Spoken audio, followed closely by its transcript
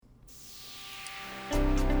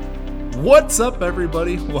What's up,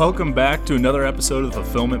 everybody? Welcome back to another episode of the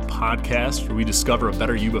Fulfillment Podcast, where we discover a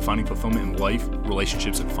better you by finding fulfillment in life,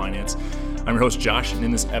 relationships, and finance. I'm your host, Josh, and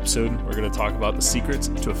in this episode, we're going to talk about the secrets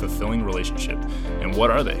to a fulfilling relationship. And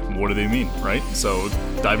what are they? What do they mean, right? So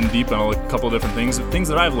diving deep on a couple of different things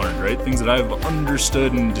that I've learned, right? Things that I've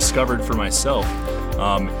understood and discovered for myself.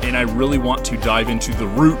 And I really want to dive into the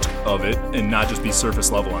root of it and not just be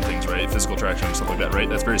surface level on things, right? Physical attraction and stuff like that, right?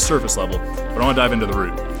 That's very surface level, but I want to dive into the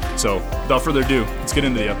root. So without further ado, let's get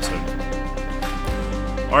into the episode.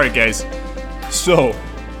 All right, guys. So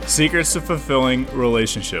secrets to fulfilling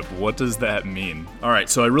relationship. What does that mean? All right,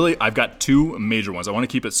 so I've got two major ones. I want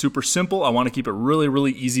to keep it super simple. I want to keep it really,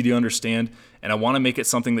 really easy to understand. And I want to make it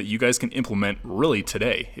something that you guys can implement really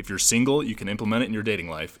today. If you're single, you can implement it in your dating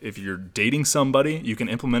life. If you're dating somebody, you can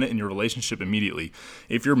implement it in your relationship immediately.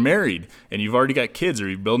 If you're married and you've already got kids or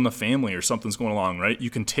you're building a family or something's going along, right?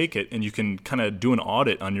 You can take it and you can kind of do an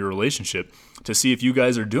audit on your relationship to see if you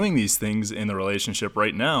guys are doing these things in the relationship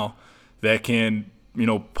right now that can,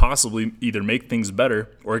 possibly either make things better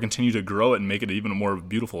or continue to grow it and make it even a more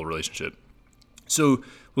beautiful relationship. So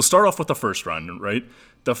we'll start off with the first round, right?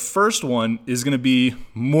 The first one is going to be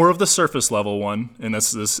more of the surface level one, and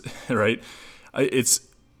that's this, right? It's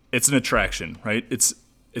an attraction, right? It's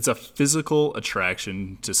a physical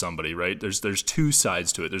attraction to somebody, right? There's two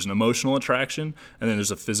sides to it. There's an emotional attraction, and then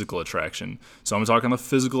there's a physical attraction. So I'm talking the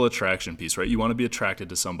physical attraction piece, right? You want to be attracted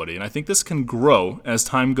to somebody, and I think this can grow as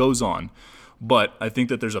time goes on. But I think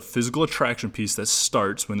that there's a physical attraction piece that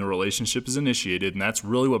starts when the relationship is initiated, and that's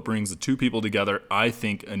really what brings the two people together, I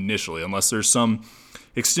think, initially, unless there's some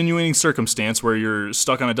extenuating circumstance where you're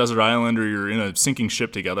stuck on a desert island or you're in a sinking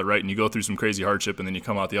ship together, right? And you go through some crazy hardship and then you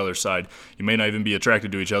come out the other side. You may not even be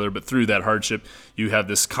attracted to each other, but through that hardship, you have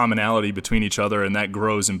this commonality between each other, and that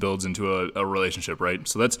grows and builds into a relationship, right?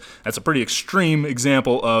 So that's a pretty extreme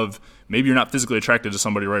example of maybe you're not physically attracted to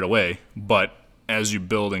somebody right away, but as you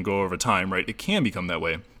build and go over time, right, it can become that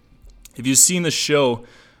way. If you've seen the show,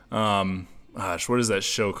 what is that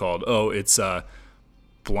show called? Oh, it's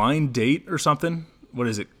Blind Date or something. What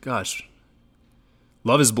is it? Gosh.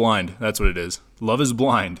 Love is Blind. That's what it is. Love is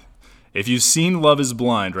Blind. If you've seen Love is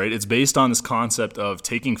Blind, right, it's based on this concept of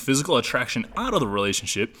taking physical attraction out of the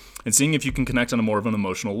relationship and seeing if you can connect on a more of an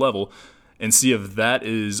emotional level and see if that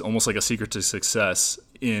is almost like a secret to success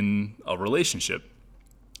in a relationship.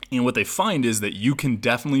 And what they find is that you can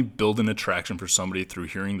definitely build an attraction for somebody through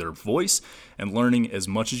hearing their voice and learning as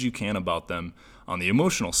much as you can about them on the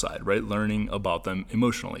emotional side, right? Learning about them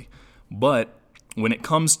emotionally. But when it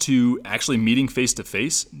comes to actually meeting face to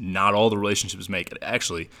face, not all the relationships make it.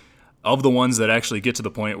 Actually, of the ones that actually get to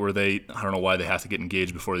the point where I don't know why they have to get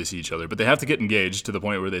engaged before they see each other, but they have to get engaged to the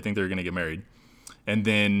point where they think they're going to get married. And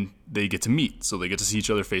then they get to meet, so they get to see each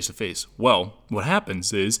other face to face. Well, what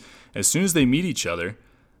happens is as soon as they meet each other,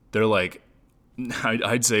 they're like,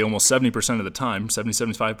 I'd say almost 70% of the time,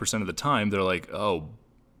 75% of the time, they're like, oh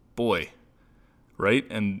boy, right?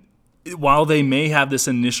 And while they may have this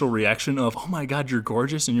initial reaction of, oh my God, you're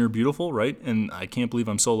gorgeous and you're beautiful, right? And I can't believe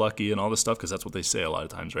I'm so lucky and all this stuff, because that's what they say a lot of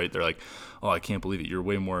times, right? They're like, oh, I can't believe it. You're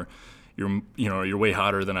way more, you're way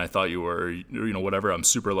hotter than I thought you were, or, whatever. I'm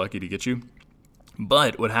super lucky to get you.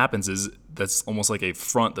 But what happens is that's almost like a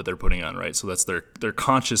front that they're putting on, right? So that's their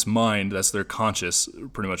conscious mind, that's their conscious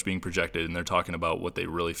pretty much being projected, and they're talking about what they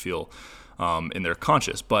really feel in their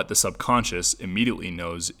conscious. But the subconscious immediately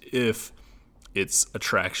knows if it's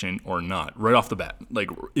attraction or not, right off the bat, like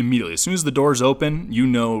immediately. As soon as the doors open, you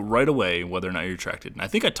know right away whether or not you're attracted. And I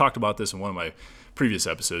think I talked about this in one of my previous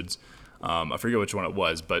episodes. I forget which one it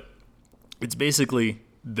was, but it's basically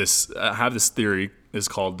this. I have this theory. It's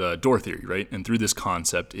called door theory, right? And through this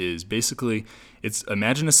concept is basically,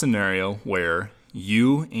 imagine a scenario where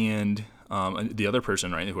you and the other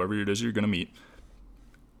person, right, whoever it is you're going to meet,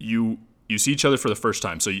 you see each other for the first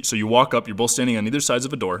time. So you walk up, you're both standing on either sides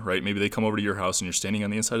of a door, right? Maybe they come over to your house and you're standing on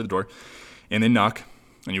the inside of the door, and they knock,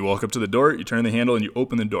 and you walk up to the door, you turn the handle, and you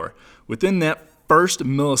open the door. Within that first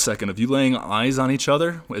millisecond of you laying eyes on each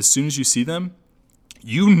other, as soon as you see them,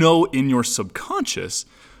 you know in your subconscious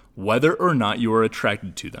whether or not you are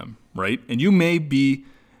attracted to them, right? And you may be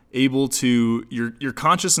able to, your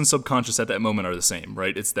conscious and subconscious at that moment are the same,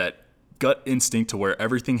 right? It's that gut instinct to where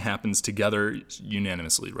everything happens together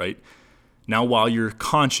unanimously, right? Now, while you're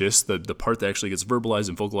conscious, the part that actually gets verbalized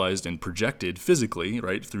and vocalized and projected physically,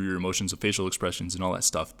 right, through your emotions and facial expressions and all that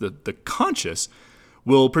stuff, the conscious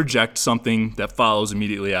will project something that follows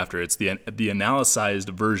immediately after. It's the analyzed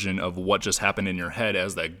version of what just happened in your head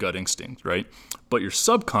as that gut instinct, right? But your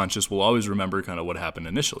subconscious will always remember kind of what happened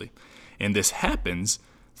initially. And this happens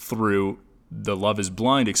through the Love is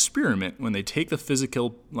Blind experiment, when they take the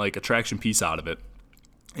physical like attraction piece out of it,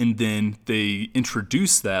 and then they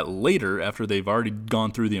introduce that later after they've already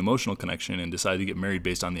gone through the emotional connection and decide to get married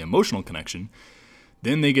based on the emotional connection,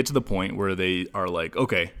 then they get to the point where they are like,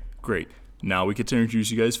 okay, great, now we get to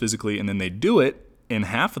introduce you guys physically, and then they do it, and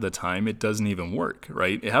half of the time it doesn't even work,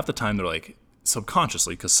 right? Half the time they're like,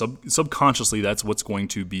 subconsciously, because subconsciously that's what's going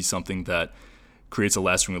to be something that creates a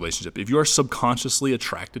lasting relationship. If you are subconsciously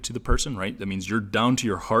attracted to the person, right, that means you're down to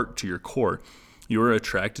your heart, to your core, you're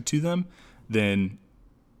attracted to them, then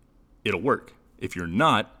it'll work. If you're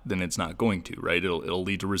not, then it's not going to, right? It'll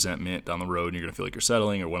lead to resentment down the road, and you're going to feel like you're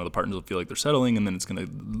settling, or one of the partners will feel like they're settling, and then it's going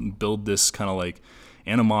to build this kind of like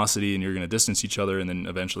animosity, and you're going to distance each other, and then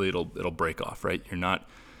eventually it'll break off, right? You're not,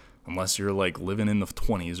 unless you're like living in the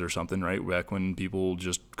 20s or something, right? Back when people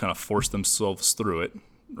just kind of forced themselves through it,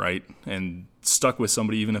 right? And stuck with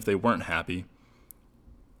somebody even if they weren't happy.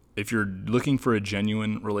 If you're looking for a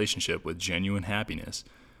genuine relationship with genuine happiness,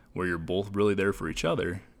 where you're both really there for each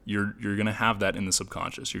other, you're going to have that in the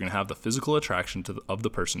subconscious. You're going to have the physical attraction of the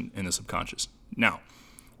person in the subconscious. Now,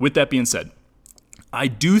 with that being said, I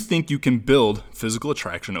do think you can build physical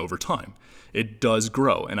attraction over time. It does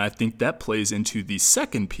grow, and I think that plays into the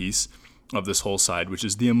second piece of this whole side, which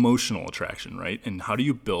is the emotional attraction, right? And how do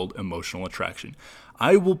you build emotional attraction?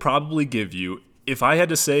 I will probably give you, if I had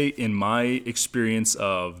to say in my experience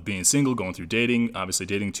of being single, going through dating, obviously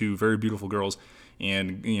dating two very beautiful girls,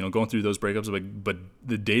 and going through those breakups, but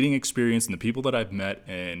the dating experience and the people that I've met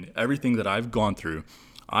and everything that I've gone through,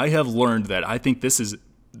 I have learned that I think this is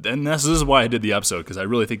why I did the episode, because I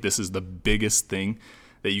really think this is the biggest thing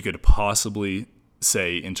that you could possibly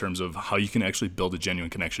say in terms of how you can actually build a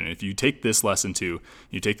genuine connection. If you take this lesson too,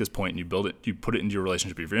 you take this point and you build it, you put it into your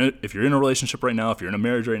relationship. If you're in a relationship right now, if you're in a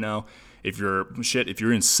marriage right now, if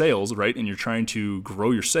you're in sales, right, and you're trying to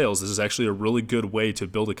grow your sales, this is actually a really good way to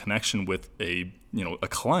build a connection with a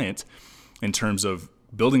client in terms of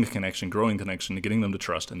building a connection, growing a connection, getting them to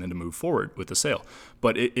trust, and then to move forward with the sale.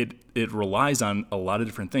 But it relies on a lot of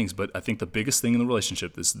different things. But I think the biggest thing in the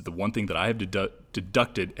relationship, this is the one thing that I have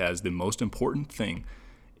deducted as the most important thing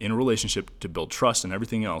in a relationship to build trust and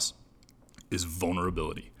everything else, is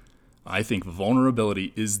vulnerability. I think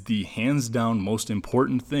vulnerability is the hands down most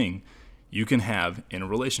important thing you can have in a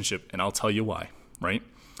relationship, and I'll tell you why, right?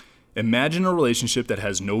 Imagine a relationship that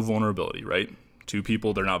has no vulnerability, right? Two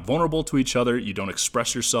people, they're not vulnerable to each other. You don't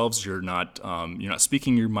express yourselves. You're not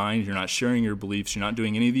speaking your mind. You're not sharing your beliefs. You're not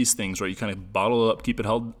doing any of these things, right? You kind of bottle it up, keep it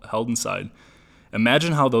held inside.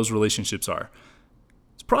 Imagine how those relationships are.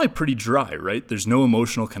 It's probably pretty dry, right? There's no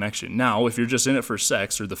emotional connection. Now, if you're just in it for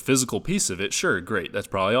sex or the physical piece of it, sure, great. That's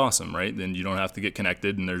probably awesome, right? Then you don't have to get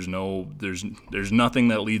connected, and there's nothing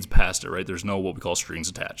that leads past it, right? There's no what we call strings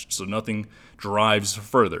attached. So nothing drives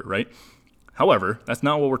further, right? However, that's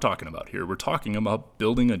not what we're talking about here. We're talking about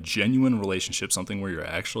building a genuine relationship, something where you're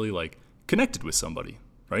actually like connected with somebody,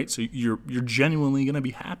 right? So you're genuinely going to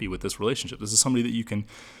be happy with this relationship. This is somebody that you can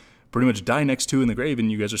pretty much die next to in the grave,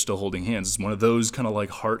 and you guys are still holding hands. It's one of those kind of like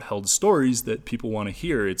heart-held stories that people want to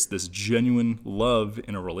hear. It's this genuine love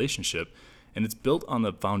in a relationship, and it's built on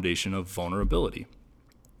the foundation of vulnerability.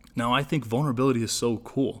 Now, I think vulnerability is so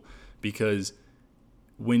cool because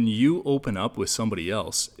when you open up with somebody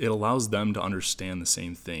else, it allows them to understand the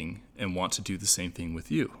same thing and want to do the same thing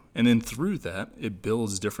with you. And then through that, it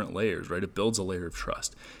builds different layers, right? It builds a layer of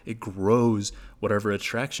trust. It grows whatever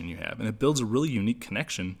attraction you have. And it builds a really unique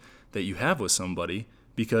connection that you have with somebody,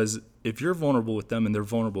 because if you're vulnerable with them and they're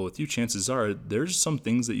vulnerable with you, chances are there's some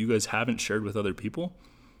things that you guys haven't shared with other people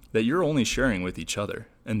that you're only sharing with each other.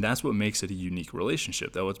 And that's what makes it a unique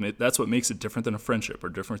relationship. That's what makes it different than a friendship or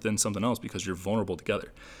different than something else, because you're vulnerable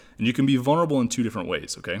together. And you can be vulnerable in two different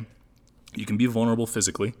ways, okay? You can be vulnerable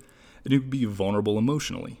physically, and you can be vulnerable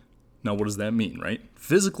emotionally. Now, what does that mean, right?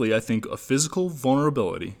 Physically, I think a physical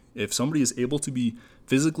vulnerability, if somebody is able to be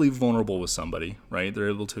physically vulnerable with somebody, right? They're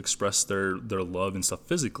able to express their love and stuff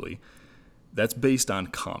physically. That's based on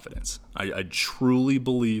confidence. I truly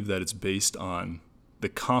believe that it's based on the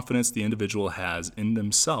confidence the individual has in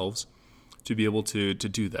themselves to be able to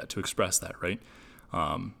do that, to express that, right?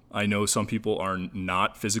 I know some people are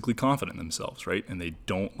not physically confident in themselves, right? And they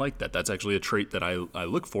don't like that. That's actually a trait that I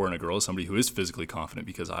look for in a girl, is somebody who is physically confident,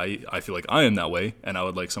 because I feel like I am that way, and I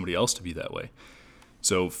would like somebody else to be that way.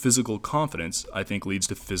 So physical confidence, I think, leads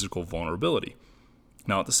to physical vulnerability.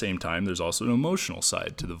 Now, at the same time, there's also an emotional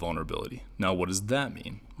side to the vulnerability. Now, what does that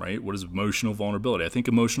mean, right? What is emotional vulnerability? I think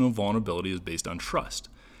emotional vulnerability is based on trust.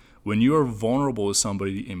 When you are vulnerable with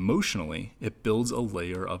somebody emotionally, it builds a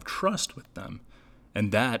layer of trust with them.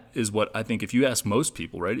 And that is what I think if you ask most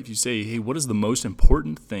people, right? If you say, hey, what is the most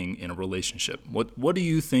important thing in a relationship? What do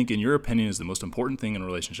you think, in your opinion, is the most important thing in a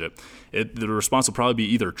relationship? The response will probably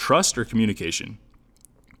be either trust or communication,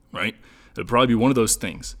 right? It'll probably be one of those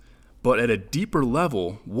things. But at a deeper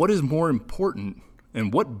level, what is more important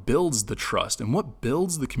and what builds the trust and what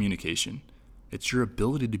builds the communication? It's your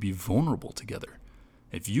ability to be vulnerable together.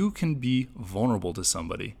 If you can be vulnerable to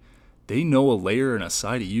somebody, they know a layer and a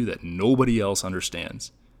side of you that nobody else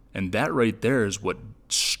understands. And that right there is what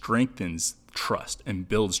strengthens trust and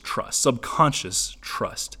builds trust, subconscious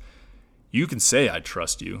trust. You can say, I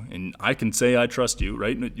trust you, and I can say, I trust you,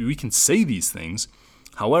 right? We can say these things.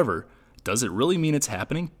 However, does it really mean it's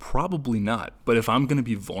happening? Probably not. But if I'm going to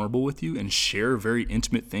be vulnerable with you and share very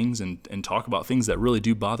intimate things and talk about things that really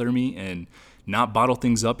do bother me and not bottle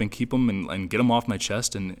things up and keep them and get them off my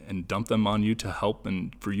chest and dump them on you to help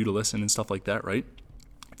and for you to listen and stuff like that, right?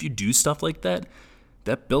 If you do stuff like that,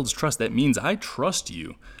 that builds trust. That means I trust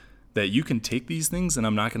you that you can take these things and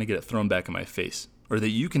I'm not going to get it thrown back in my face, or that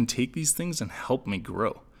you can take these things and help me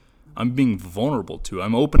grow. I'm being vulnerable to.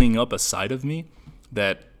 I'm opening up a side of me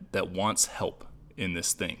that wants help in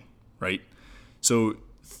this thing, right? So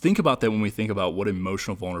think about that when we think about what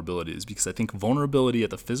emotional vulnerability is, because I think vulnerability at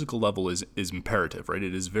the physical level is imperative, right?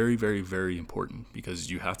 It is very, very, very important because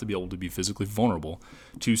you have to be able to be physically vulnerable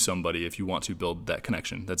to somebody if you want to build that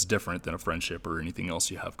connection. That's different than a friendship or anything else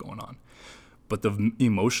you have going on. But the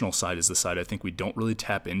emotional side is the side I think we don't really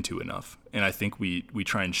tap into enough. And I think we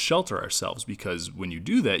try and shelter ourselves, because when you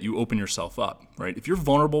do that, you open yourself up, right? If you're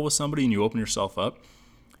vulnerable with somebody and you open yourself up,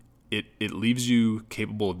 it leaves you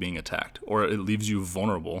capable of being attacked, or it leaves you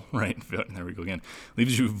vulnerable, right? There we go again.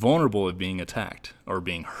 Leaves you vulnerable of being attacked or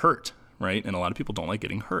being hurt, right? And a lot of people don't like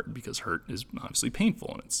getting hurt because hurt is obviously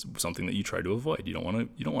painful, and it's something that you try to avoid. You don't want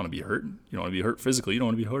to be hurt. You don't want to be hurt physically. You don't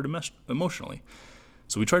want to be hurt emotionally.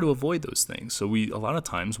 So we try to avoid those things. So we a lot of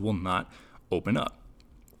times will not open up.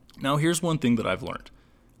 Now, here's one thing that I've learned.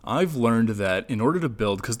 I've learned that in order to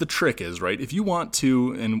build, because the trick is, right, if you want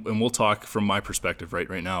to, and we'll talk from my perspective right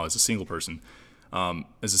now as a single person,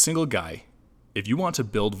 as a single guy, if you want to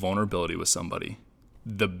build vulnerability with somebody,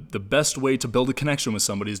 the best way to build a connection with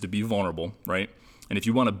somebody is to be vulnerable, right? And if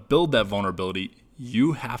you want to build that vulnerability,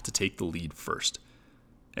 you have to take the lead first.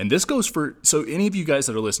 And this goes for, so any of you guys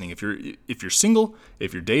that are listening, if you're single,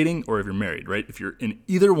 if you're dating, or if you're married, right? If you're in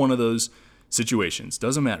either one of those situations,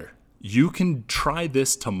 doesn't matter. You can try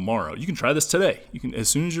this tomorrow. You can try this today. You can, as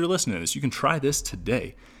soon as you're listening to this, you can try this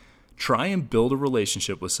today. Try and build a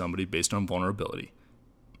relationship with somebody based on vulnerability.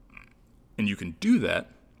 And you can do that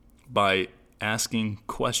by asking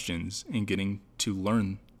questions and getting to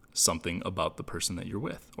learn something about the person that you're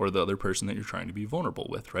with, or the other person that you're trying to be vulnerable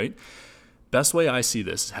with, right? Best way I see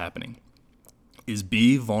this happening is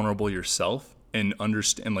be vulnerable yourself and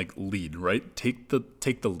understand, like lead, right? Take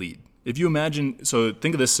the lead. If you imagine, so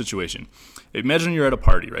think of this situation. Imagine you're at a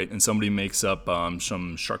party, right? And somebody makes up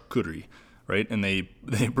some charcuterie, right? And they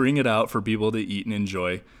bring it out for people to eat and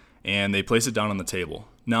enjoy, and they place it down on the table.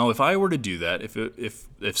 Now, if I were to do that,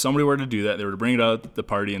 if somebody were to do that, they were to bring it out at the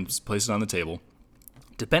party and place it on the table,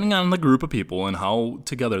 depending on the group of people and how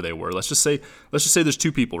together they were, let's just say there's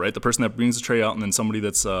two people, right? The person that brings the tray out and then somebody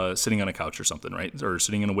that's sitting on a couch or something, right? Or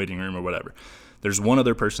sitting in a waiting room or whatever. There's one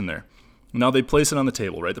other person there. Now they place it on the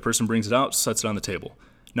table, right? The person brings it out, sets it on the table.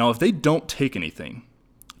 Now, if they don't take anything,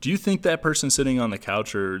 do you think that person sitting on the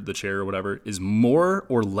couch or the chair or whatever is more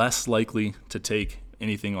or less likely to take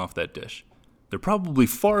anything off that dish? They're probably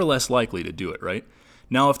far less likely to do it, right?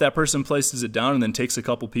 Now, if that person places it down and then takes a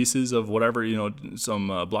couple pieces of whatever, some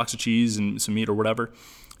blocks of cheese and some meat or whatever,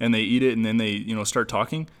 and they eat it and then they, start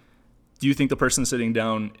talking, do you think the person sitting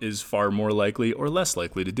down is far more likely or less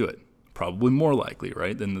likely to do it? Probably more likely,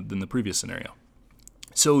 right, than the previous scenario.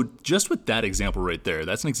 So just with that example right there,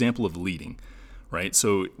 that's an example of leading, right?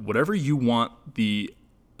 So whatever you want the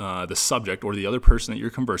subject or the other person that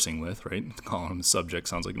you're conversing with, right? Calling them a subject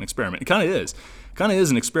sounds like an experiment. It kind of is. It kind of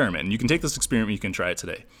is an experiment. And you can take this experiment, you can try it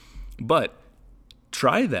today. But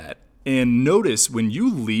try that and notice when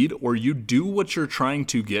you lead or you do what you're trying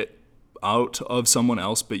to get out of someone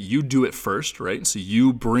else, but you do it first, right? So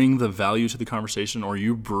you bring the value to the conversation, or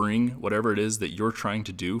you bring whatever it is that you're trying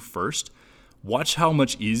to do first. Watch how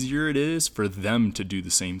much easier it is for them to do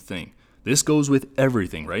the same thing. This goes with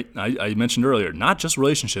everything, right? I mentioned earlier, not just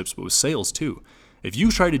relationships, but with sales too. If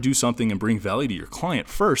you try to do something and bring value to your client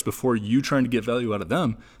first before you trying to get value out of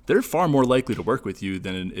them, they're far more likely to work with you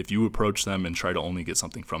than if you approach them and try to only get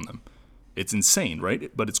something from them. It's insane,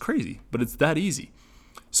 right? But it's crazy, but it's that easy.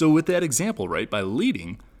 So with that example, right, by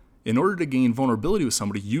leading, in order to gain vulnerability with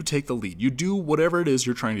somebody, you take the lead. You do whatever it is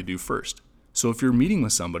you're trying to do first. So if you're meeting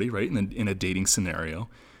with somebody, right, in a dating scenario,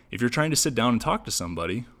 if you're trying to sit down and talk to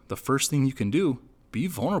somebody, the first thing you can do, be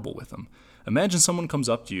vulnerable with them. Imagine someone comes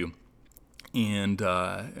up to you and,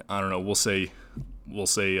 I don't know, we'll say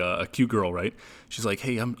a cute girl, right? She's like,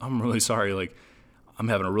 hey, I'm really sorry. Like, I'm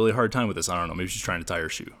having a really hard time with this. I don't know. Maybe she's trying to tie her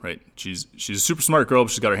shoe, right? She's a super smart girl,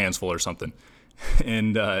 but she's got her hands full or something.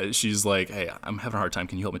 And she's like, hey, I'm having a hard time.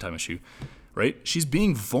 Can you help me tie my shoe? Right? She's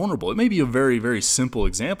being vulnerable. It may be a very, very simple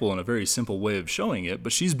example and a very simple way of showing it,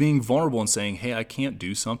 but she's being vulnerable and saying, hey, I can't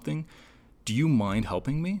do something. Do you mind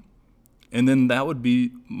helping me? And then that would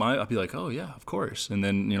be I'd be like, oh yeah, of course. And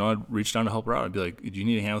then, I'd reach down to help her out. I'd be like, do you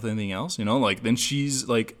need a hand with anything else? Then she's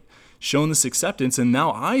like shown this acceptance. And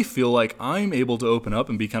now I feel like I'm able to open up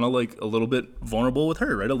and be kind of like a little bit vulnerable with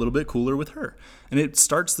her, right? A little bit cooler with her. And it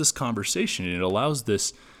starts this conversation and it allows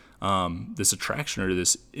this attraction or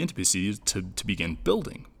this intimacy to begin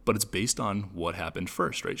building. But it's based on what happened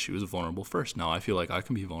first, right? She was vulnerable first. Now I feel like I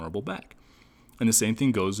can be vulnerable back. And the same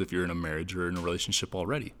thing goes if you're in a marriage or in a relationship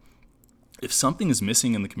already. If something is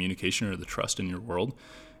missing in the communication or the trust in your world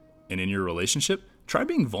and in your relationship, try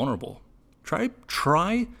being vulnerable.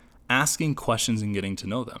 Try asking questions and getting to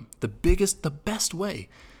know them. The best way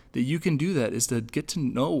that you can do that is to get to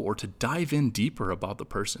know or to dive in deeper about the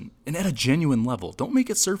person and at a genuine level. Don't make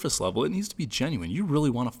it surface level. It needs to be genuine. You really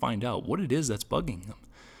want to find out what it is that's bugging them.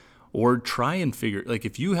 Or try and figure, like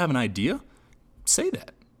if you have an idea, say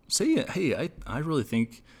that. Say it. Hey, I really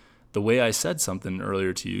think the way I said something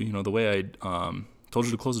earlier to you, the way I told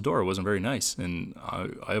you to close the door wasn't very nice, and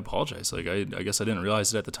I apologize. Like I guess I didn't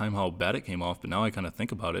realize it at the time how bad it came off, but now I kind of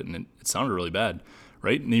think about it, and it sounded really bad,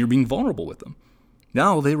 right? And you're being vulnerable with them.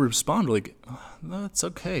 Now they respond like, oh, that's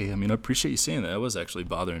okay. I mean, I appreciate you saying that. That was actually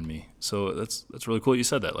bothering me. So that's really cool that you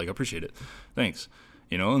said that. Like, I appreciate it. Thanks.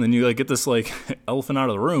 And then you like get this like elephant out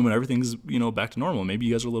of the room and everything's, back to normal. Maybe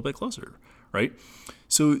you guys are a little bit closer, right?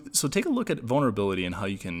 So take a look at vulnerability and how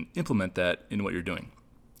you can implement that in what you're doing.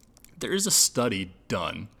 There is a study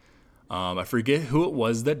done. I forget who it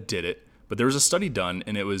was that did it, but there was a study done,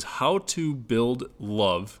 and it was how to build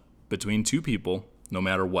love between two people, no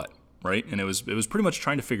matter what, right? And it was pretty much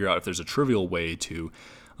trying to figure out if there's a trivial way to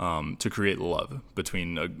create love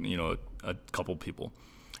between a couple people.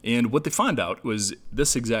 And what they found out was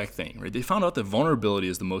this exact thing, right? They found out that vulnerability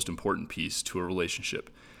is the most important piece to a relationship.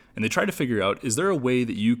 And they tried to figure out, is there a way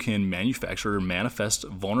that you can manufacture or manifest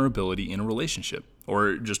vulnerability in a relationship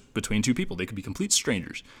or just between two people? They could be complete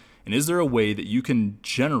strangers. And is there a way that you can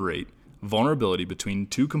generate vulnerability between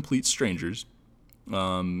two complete strangers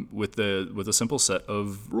with a simple set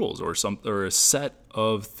of rules or a set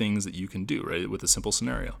of things that you can do, right, with a simple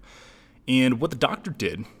scenario? And what the doctor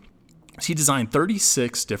did is he designed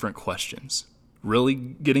 36 different questions, really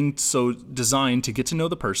getting so designed to get to know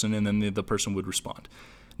the person, and then the person would respond.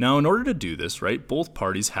 Now, in order to do this, right, both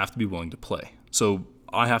parties have to be willing to play. So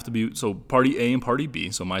party A and party B,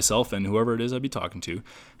 so myself and whoever it is I'd be talking to,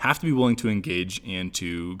 have to be willing to engage and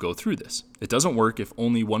to go through this. It doesn't work if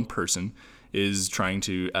only one person is trying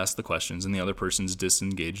to ask the questions and the other person's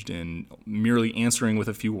disengaged and merely answering with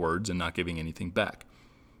a few words and not giving anything back.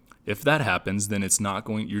 If that happens, then you're not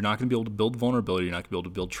going to be able to build vulnerability, you're not going to be able to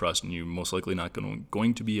build trust, and you're most likely not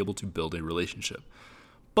going to be able to build a relationship.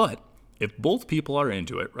 But if both people are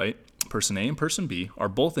into it, right, person A and person B are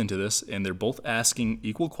both into this and they're both asking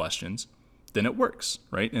equal questions, then it works,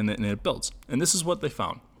 right, and it builds. And this is what they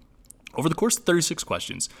found. Over the course of 36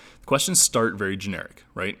 questions, the questions start very generic,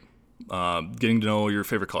 right? Getting to know your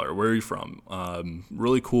favorite color, where are you from,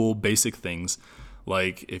 really cool basic things.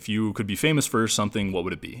 Like if you could be famous for something, what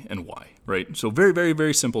would it be and why, right? So very, very,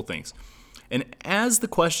 very simple things. And as the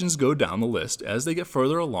questions go down the list, as they get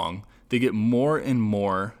further along, they get more and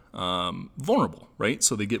more vulnerable, right?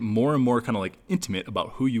 So they get more and more kind of like intimate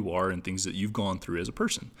about who you are and things that you've gone through as a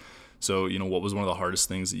person. So, what was one of the hardest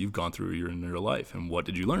things that you've gone through in your life, and what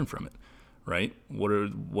did you learn from it, right?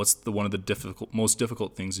 What's one of the most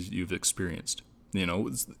difficult things that you've experienced?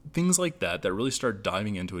 Things like that really start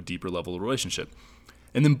diving into a deeper level of relationship.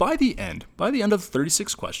 And then by the end of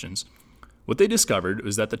 36 questions, what they discovered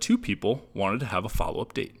was that the two people wanted to have a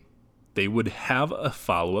follow-up date. They would have a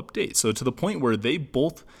follow-up date. So to the point where they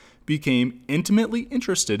both became intimately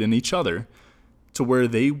interested in each other to where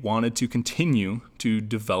they wanted to continue to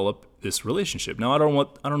develop this relationship. Now, I don't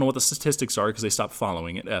know what the statistics are because they stopped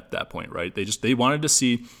following it at that point, right? They wanted to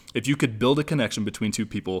see if you could build a connection between two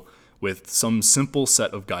people with some simple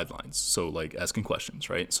set of guidelines. So like asking questions,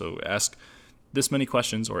 right? So ask this many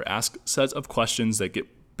questions or ask sets of questions that get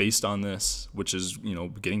based on this, which is,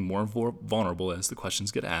 getting more vulnerable as the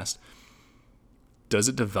questions get asked. does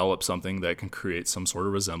it develop something that can create some sort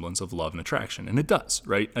of resemblance of love and attraction? And it does,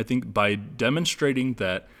 right? I think by demonstrating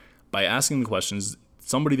that, by asking the questions,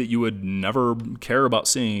 somebody that you would never care about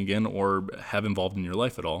seeing again or have involved in your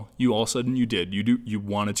life at all, you all of a sudden you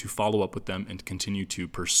wanted to follow up with them and continue to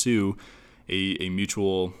pursue a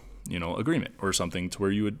mutual, agreement or something to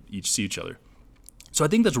where you would each see each other. So I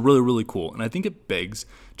think that's really, really cool. And I think it begs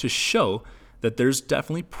to show that there's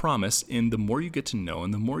definitely promise in the more you get to know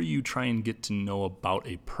and the more you try and get to know about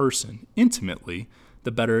a person intimately,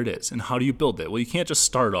 the better it is. And how do you build that? Well, you can't just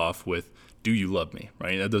start off with, do you love me,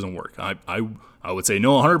 right? That doesn't work. I would say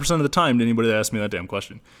no 100% of the time to anybody that asks me that damn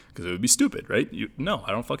question, because it would be stupid, right? No,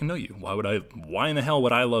 I don't fucking know you. Why in the hell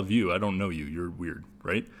would I love you? I don't know you. You're weird,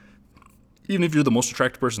 right? Even if you're the most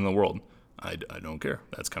attractive person in the world, I don't care.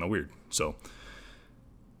 That's kind of weird. So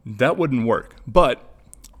that wouldn't work. But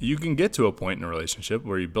you can get to a point in a relationship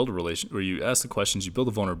where you build a relationship, where you ask the questions, you build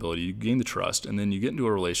the vulnerability, you gain the trust, and then you get into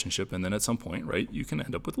a relationship, and then at some point, right, you can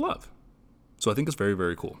end up with love. So I think it's very,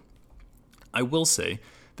 very cool. I will say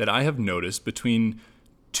that I have noticed between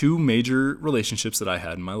two major relationships that I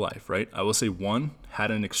had in my life, right? I will say one had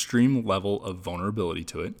an extreme level of vulnerability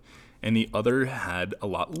to it, and the other had a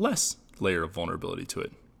lot less layer of vulnerability to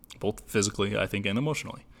it, both physically, I think, and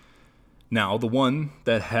emotionally. Now, the one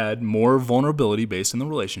that had more vulnerability based in the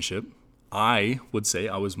relationship, I would say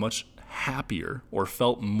I was much happier or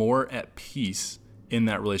felt more at peace in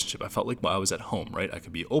that relationship. I felt like I was at home, right? I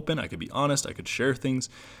could be open, I could be honest, I could share things.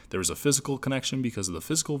 There was a physical connection because of the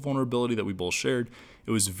physical vulnerability that we both shared.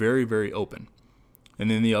 It was very, very open. And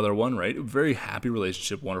then the other one, right? Very happy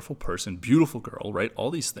relationship, wonderful person, beautiful girl, right?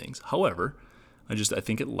 All these things. However, I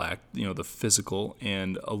think it lacked, the physical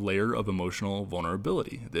and a layer of emotional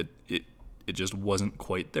vulnerability that it just wasn't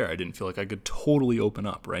quite there. I didn't feel like I could totally open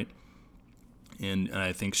up, right? And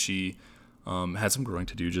I think she had some growing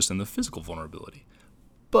to do just in the physical vulnerability.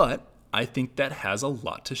 But I think that has a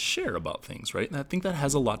lot to share about things, right? And I think that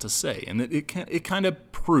has a lot to say. And it kind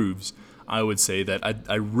of proves, I would say, that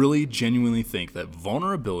I really genuinely think that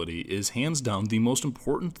vulnerability is hands down the most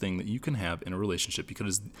important thing that you can have in a relationship,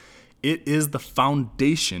 because it is the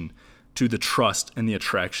foundation to the trust and the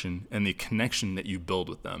attraction and the connection that you build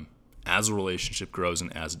with them as a relationship grows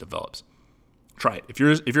and as it develops. Try it. If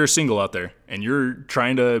you're single out there and you're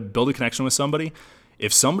trying to build a connection with somebody,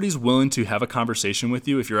 if somebody's willing to have a conversation with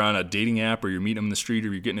you, if you're on a dating app or you're meeting them in the street or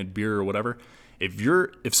you're getting a beer or whatever,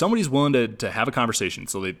 if somebody's willing to have a conversation,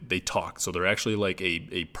 so they talk, so they're actually like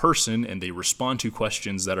a person and they respond to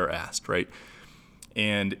questions that are asked, right?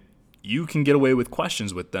 And you can get away with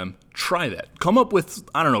questions with them, try that. Come up with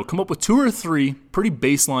 2 or 3 pretty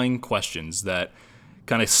baseline questions that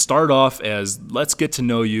kind of start off as, let's get to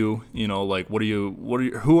know you, like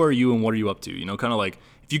who are you and what are you up to? Kind of like,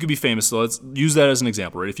 if you could be famous, so let's use that as an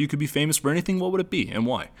example, right? If you could be famous for anything, what would it be and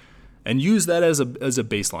why? And use that as a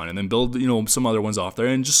baseline, and then build, some other ones off there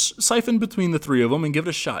and just siphon between the 3 of them and give it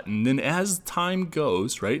a shot. And then as time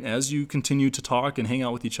goes, right, as you continue to talk and hang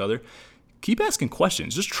out with each other, keep asking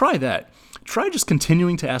questions. Just try that. Try just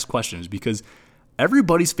continuing to ask questions, because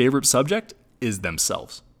everybody's favorite subject is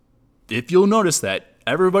themselves. If you'll notice that,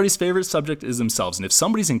 everybody's favorite subject is themselves. And if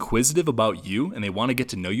somebody's inquisitive about you and they want to get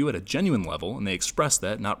to know you at a genuine level, and they express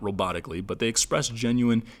that, not robotically, but they express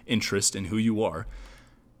genuine interest in who you are,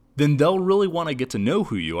 then they'll really want to get to know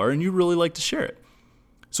who you are, and you really like to share it.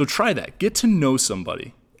 So try that. Get to know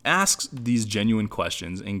somebody. Ask these genuine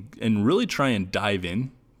questions and really try and dive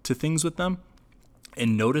in to things with them,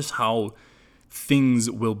 and notice how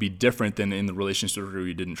things will be different than in the relationship where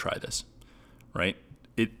you didn't try this, right?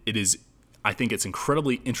 It is, I think it's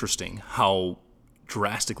incredibly interesting how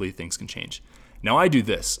drastically things can change. Now, I do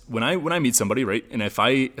this when I meet somebody, right? And if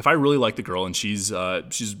I really like the girl and she's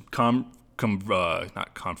not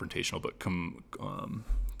confrontational, but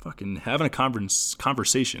fucking having a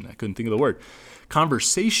conversation. I couldn't think of the word.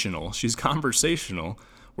 Conversational. She's conversational.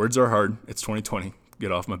 Words are hard. It's 2020.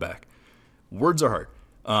 Get off my back. Words are hard.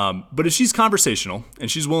 But if she's conversational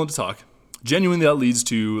and she's willing to talk, genuinely that leads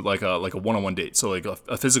to like a one-on-one date. So like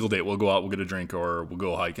a physical date. We'll go out, we'll get a drink, or we'll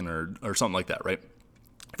go hiking or something like that, right?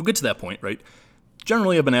 If we get to that point, right?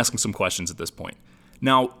 Generally, I've been asking some questions at this point.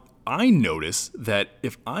 Now, I notice that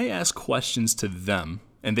if I ask questions to them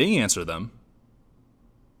and they answer them,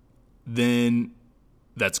 then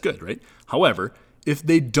that's good, right? However, if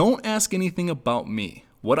they don't ask anything about me,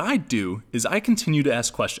 what I do is I continue to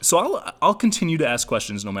ask questions. So I'll continue to ask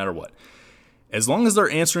questions no matter what. As long as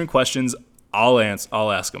they're answering questions, I'll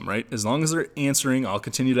ask them, right? As long as they're answering, I'll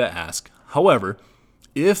continue to ask. However,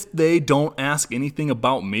 if they don't ask anything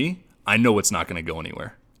about me, I know it's not going to go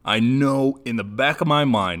anywhere. I know in the back of my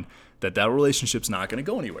mind that relationship's not going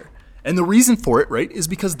to go anywhere. And the reason for it, right, is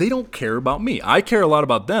because they don't care about me. I care a lot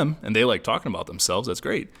about them, and they like talking about themselves. That's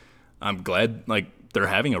great. I'm glad they're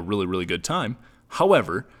having a really, really good time.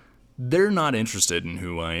 However, they're not interested in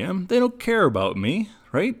who I am. They don't care about me,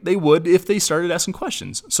 right? They would if they started asking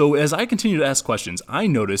questions. So as I continue to ask questions, I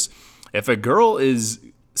notice if a girl is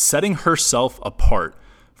setting herself apart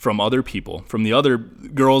from other people, from the other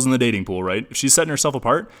girls in the dating pool, right? If she's setting herself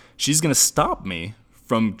apart, she's going to stop me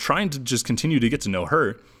from trying to just continue to get to know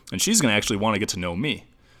her, and she's going to actually want to get to know me.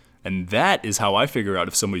 And that is how I figure out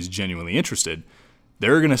if somebody's genuinely interested.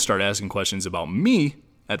 They're going to start asking questions about me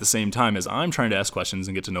at the same time as I'm trying to ask questions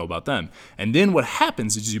and get to know about them. And then what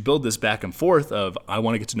happens is you build this back and forth of, I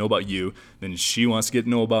want to get to know about you, then she wants to get to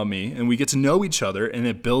know about me, and we get to know each other, and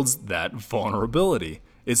it builds that vulnerability.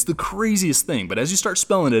 It's the craziest thing. But as you start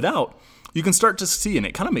spelling it out, you can start to see, and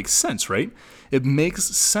it kind of makes sense, right? It makes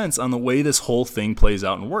sense on the way this whole thing plays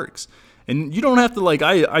out and works. And you don't have to,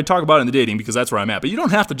 I talk about it in the dating because that's where I'm at, but you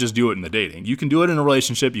don't have to just do it in the dating. You can do it in a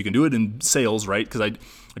relationship. You can do it in sales, right? Because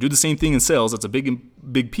I do the same thing in sales. That's a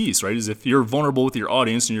big piece, right? Is if you're vulnerable with your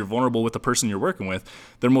audience and you're vulnerable with the person you're working with,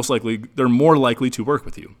 they're more likely to work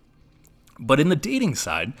with you. But in the dating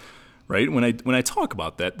side, right? When I talk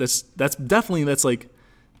about that, that's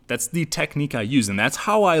the technique I use, and that's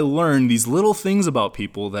how I learn these little things about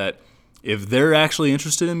people that if they're actually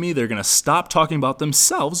interested in me, they're going to stop talking about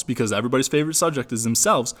themselves because everybody's favorite subject is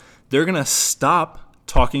themselves. They're going to stop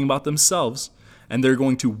talking about themselves, and they're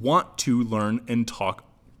going to want to learn and talk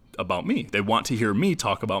about me. They want to hear me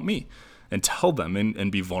talk about me and tell them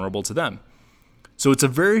and be vulnerable to them. So it's a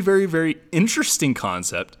very, very, very interesting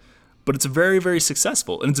concept, but it's very, very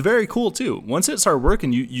successful. And it's very cool too. Once it starts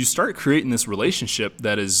working, you start creating this relationship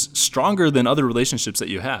that is stronger than other relationships that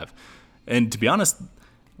you have. And to be honest,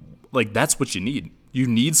 that's what you need. You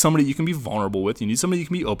need somebody you can be vulnerable with. You need somebody you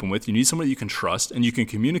can be open with. You need somebody you can trust and you can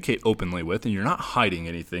communicate openly with, and you're not hiding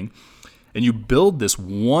anything. And you build this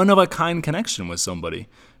one-of-a-kind connection with somebody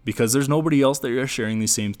because there's nobody else that you're sharing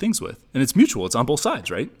these same things with. And it's mutual. It's on both sides,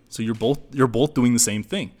 right? So you're both doing the same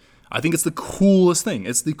thing. I think it's the coolest thing.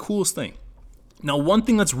 It's the coolest thing. Now, one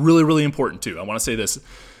thing that's really, really important too, I want to say this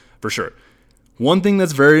for sure. One thing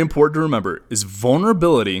that's very important to remember is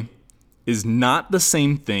vulnerability is not the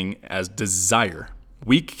same thing as desire.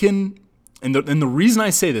 We can, and the reason I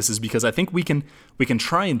say this is because I think we can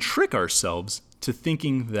try and trick ourselves to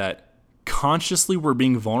thinking that consciously we're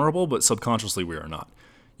being vulnerable, but subconsciously we are not.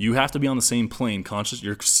 You have to be on the same plane.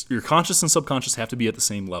 Your conscious and subconscious have to be at the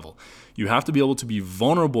same level. You have to be able to be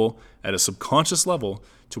vulnerable at a subconscious level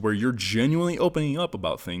to where you're genuinely opening up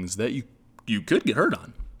about things that you could get hurt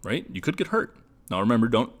on, right? You could get hurt. Now remember,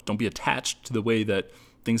 don't be attached to the way that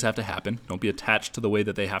things have to happen. Don't be attached to the way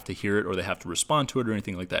that they have to hear it or they have to respond to it or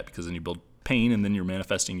anything like that, because then you build pain and then you're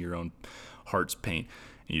manifesting your own heart's pain.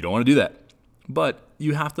 And you don't want to do that. But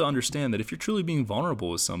you have to understand that if you're truly being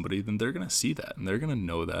vulnerable with somebody, then they're going to see that and they're going to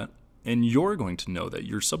know that. And you're going to know that.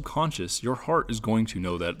 Your subconscious, your heart is going to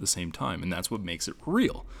know that at the same time. And that's what makes it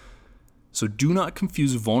real. So do not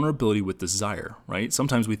confuse vulnerability with desire, right?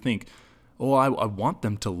 Sometimes we think, oh, I want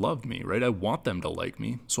them to love me, right? I want them to like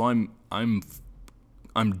me. So I'm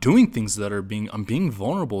doing things that I'm being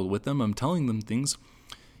vulnerable with them. I'm telling them things.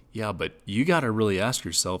 Yeah, but you got to really ask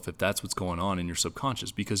yourself if that's what's going on in your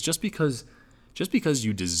subconscious, because just because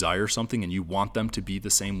you desire something and you want them to be the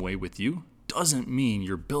same way with you doesn't mean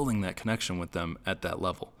you're building that connection with them at that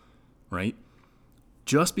level, right?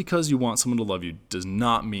 Just because you want someone to love you does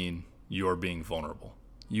not mean you're being vulnerable.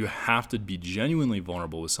 You have to be genuinely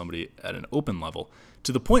vulnerable with somebody at an open level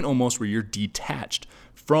to the point almost where you're detached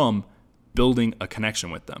from building a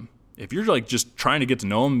connection with them. If you're just trying to get to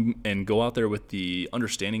know them and go out there with the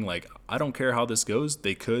understanding I don't care how this goes,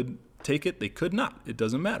 they could take it, they could not. It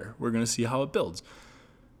doesn't matter. We're going to see how it builds.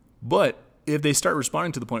 But if they start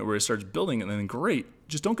responding to the point where it starts building, and then great,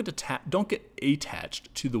 just don't get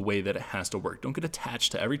attached to the way that it has to work. Don't get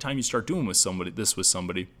attached to every time you start doing with somebody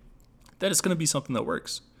that it's going to be something that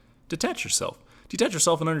works. Detach yourself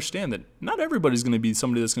and understand that not everybody's going to be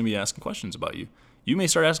somebody that's going to be asking questions about you. You may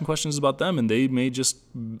start asking questions about them and they may just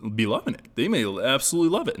be loving it. They may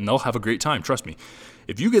absolutely love it and they'll have a great time. Trust me.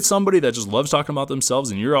 If you get somebody that just loves talking about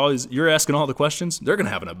themselves and you're asking all the questions, they're going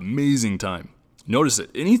to have an amazing time. Notice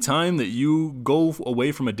it. Anytime that you go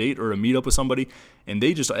away from a date or a meetup with somebody and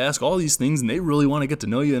they just ask all these things and they really want to get to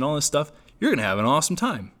know you and all this stuff, you're going to have an awesome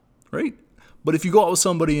time, right? But if you go out with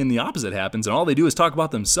somebody and the opposite happens and all they do is talk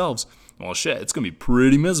about themselves, well, shit, it's going to be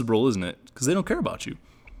pretty miserable, isn't it? Because they don't care about you.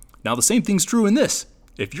 Now, the same thing's true in this.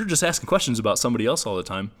 If you're just asking questions about somebody else all the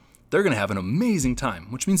time, they're going to have an amazing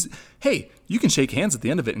time, which means, hey, you can shake hands at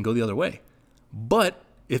the end of it and go the other way. But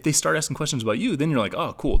if they start asking questions about you, then you're like,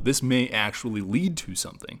 oh, cool, this may actually lead to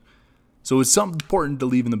something. So it's something important to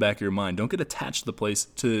leave in the back of your mind. Don't get attached to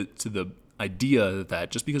the idea that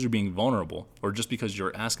just because you're being vulnerable or just because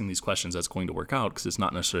you're asking these questions, that's going to work out, because it's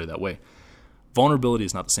not necessarily that way. Vulnerability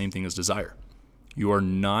is not the same thing as desire. You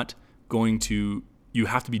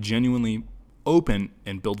have to be genuinely open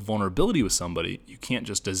and build vulnerability with somebody. You can't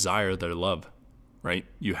just desire their love, right?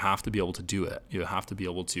 You have to be able to do it. You have to be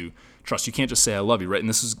able to trust. You can't just say, I love you, right? And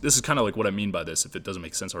this is kind of like what I mean by this, if it doesn't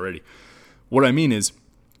make sense already. What I mean is,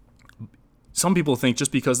 some people think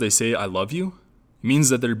just because they say, I love you, means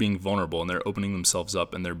that they're being vulnerable and they're opening themselves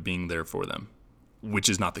up and they're being there for them, which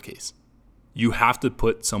is not the case. You have to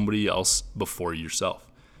put somebody else before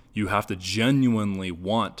yourself. You have to genuinely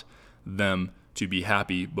want them to be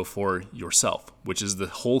happy before yourself, which is the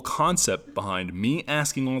whole concept behind me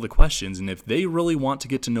asking all the questions. And if they really want to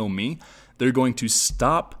get to know me, they're going to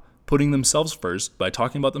stop putting themselves first by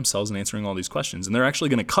talking about themselves and answering all these questions. And they're actually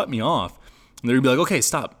going to cut me off. And they're going to be like, okay,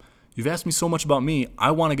 stop. You've asked me so much about me.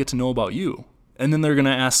 I want to get to know about you. And then they're going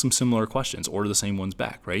to ask some similar questions or the same ones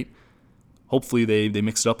back, right? Hopefully they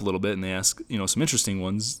mix it up a little bit and they ask, some interesting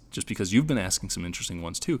ones, just because you've been asking some interesting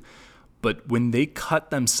ones too. But when they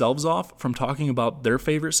cut themselves off from talking about their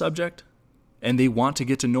favorite subject and they want to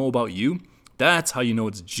get to know about you, that's how you know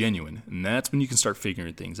it's genuine. And that's when you can start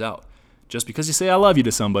figuring things out. Just because you say I love you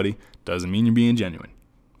to somebody doesn't mean you're being genuine,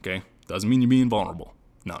 okay? Doesn't mean you're being vulnerable.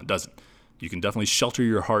 No, it doesn't. You can definitely shelter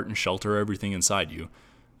your heart and shelter everything inside you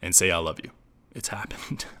and say I love you. It's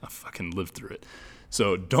happened. I fucking lived through it.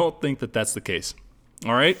 So don't think that that's the case.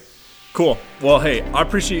 All right? Cool. Well, hey, I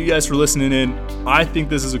appreciate you guys for listening in. I think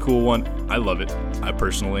this is a cool one. I love it. I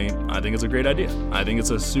think it's a great idea. I think it's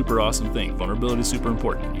a super awesome thing. Vulnerability is super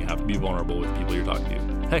important. You have to be vulnerable with the people you're talking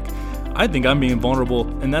to. Heck, I think I'm being vulnerable,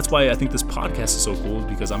 and that's why I think this podcast is so cool,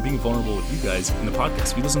 because I'm being vulnerable with you guys in the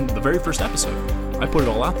podcast. If you listen to the very first episode, I put it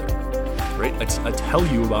all out there, right? I tell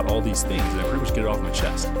you about all these things, and I pretty much get it off my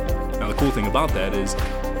chest. Now, the cool thing about that is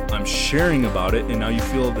I'm sharing about it, and now you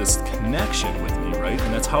feel this connection with me, right?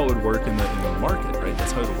 And that's how it would work in the market, right?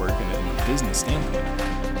 That's how it would work in a business standpoint.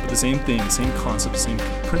 But the same thing, same concept, same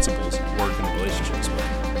principles work in a relationship as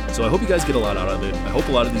well. So I hope you guys get a lot out of it. I hope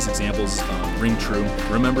a lot of these examples ring true.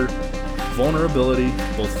 Remember, vulnerability,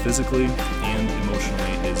 both physically and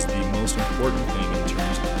emotionally, is the most important thing in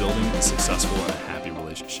terms of building a successful and a happy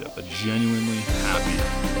relationship, a genuinely happy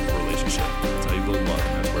relationship. That's how you build love,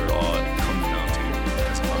 and that's where it all comes down to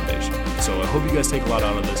as a foundation. So I hope you guys take a lot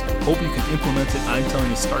out of this. Hope you can implement it. I'm telling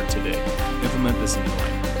you, start today. Implement this in your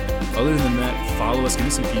life. Other than that, follow us, give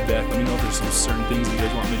me some feedback. Let me know if there's some certain things that you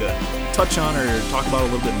guys want me to touch on or talk about a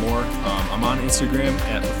little bit more. I'm on Instagram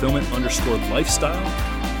at fulfillment_lifestyle.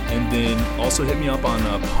 And then also hit me up on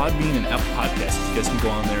Podbean and Apple Podcast. If you guys can go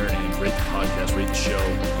on there and rate the podcast, rate the show,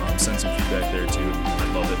 send some feedback there too. I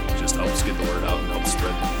love it. It just helps get the word out and helps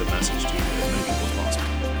spread the message to as many people as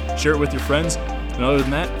possible. Share it with your friends. And other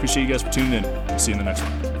than that, appreciate you guys for tuning in. We'll see you in the next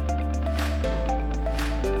one.